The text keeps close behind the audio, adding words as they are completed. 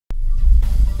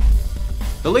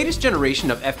The latest generation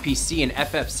of FPC and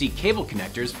FFC cable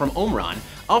connectors from Omron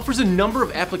offers a number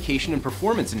of application and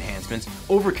performance enhancements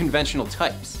over conventional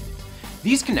types.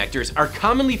 These connectors are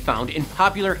commonly found in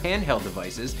popular handheld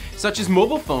devices such as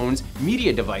mobile phones,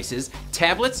 media devices,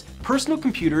 tablets, personal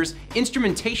computers,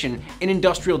 instrumentation, and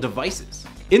industrial devices.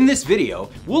 In this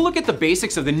video, we'll look at the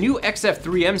basics of the new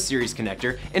XF3M series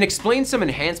connector and explain some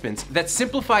enhancements that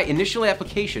simplify initial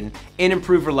application and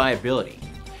improve reliability.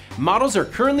 Models are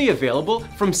currently available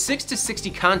from 6 to 60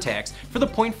 contacts for the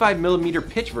 0.5mm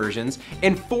pitch versions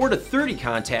and 4 to 30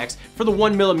 contacts for the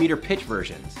 1mm pitch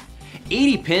versions.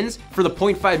 80 pins for the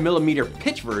 0.5mm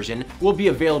pitch version will be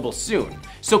available soon,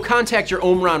 so contact your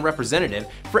Omron representative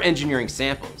for engineering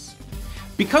samples.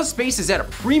 Because space is at a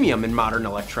premium in modern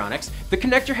electronics, the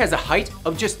connector has a height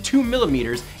of just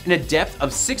 2mm and a depth of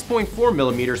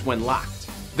 6.4mm when locked.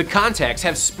 The contacts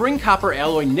have spring copper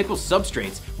alloy nickel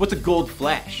substrates with a gold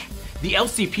flash. The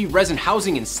LCP resin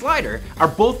housing and slider are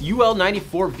both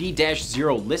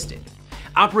UL94V-0 listed.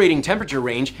 Operating temperature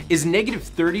range is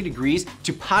 -30 degrees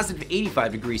to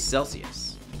 +85 degrees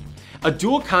Celsius. A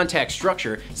dual contact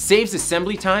structure saves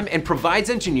assembly time and provides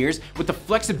engineers with the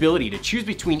flexibility to choose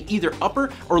between either upper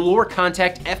or lower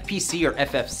contact FPC or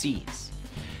FFCs.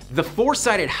 The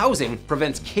four-sided housing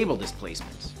prevents cable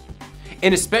displacement.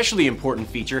 An especially important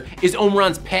feature is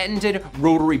Omron's patented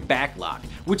rotary backlock,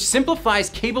 which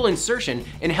simplifies cable insertion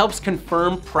and helps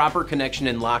confirm proper connection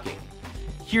and locking.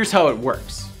 Here's how it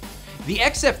works. The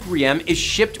XF3M is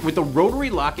shipped with a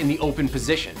rotary lock in the open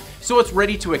position, so it's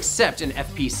ready to accept an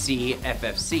FPC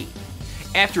FFC.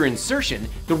 After insertion,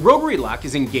 the rotary lock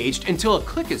is engaged until a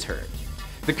click is heard.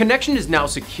 The connection is now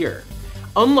secure.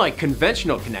 Unlike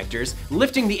conventional connectors,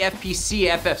 lifting the FPC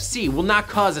FFC will not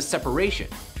cause a separation.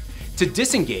 To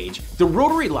disengage, the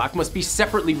rotary lock must be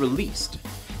separately released.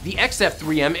 The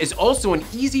XF3M is also an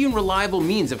easy and reliable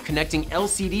means of connecting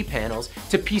LCD panels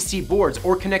to PC boards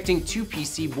or connecting two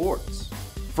PC boards.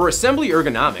 For assembly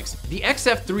ergonomics, the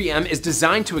XF3M is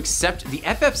designed to accept the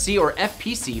FFC or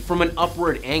FPC from an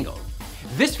upward angle.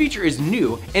 This feature is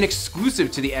new and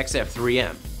exclusive to the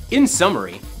XF3M. In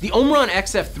summary, the Omron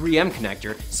XF3M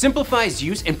connector simplifies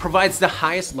use and provides the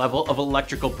highest level of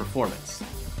electrical performance.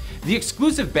 The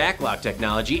exclusive backlock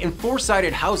technology and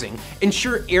four-sided housing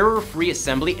ensure error-free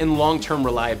assembly and long-term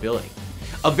reliability.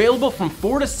 Available from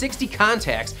 4 to 60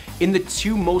 contacts in the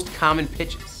two most common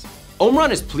pitches.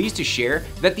 Omron is pleased to share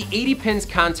that the 80 pins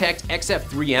contact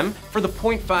XF3M for the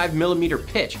 0.5mm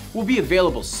pitch will be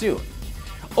available soon.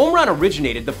 Omron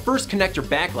originated the first connector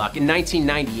backlock in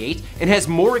 1998 and has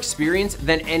more experience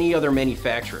than any other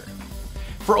manufacturer.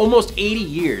 For almost 80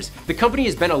 years, the company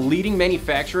has been a leading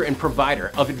manufacturer and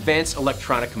provider of advanced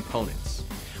electronic components.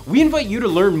 We invite you to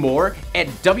learn more at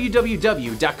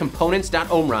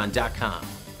www.components.omron.com.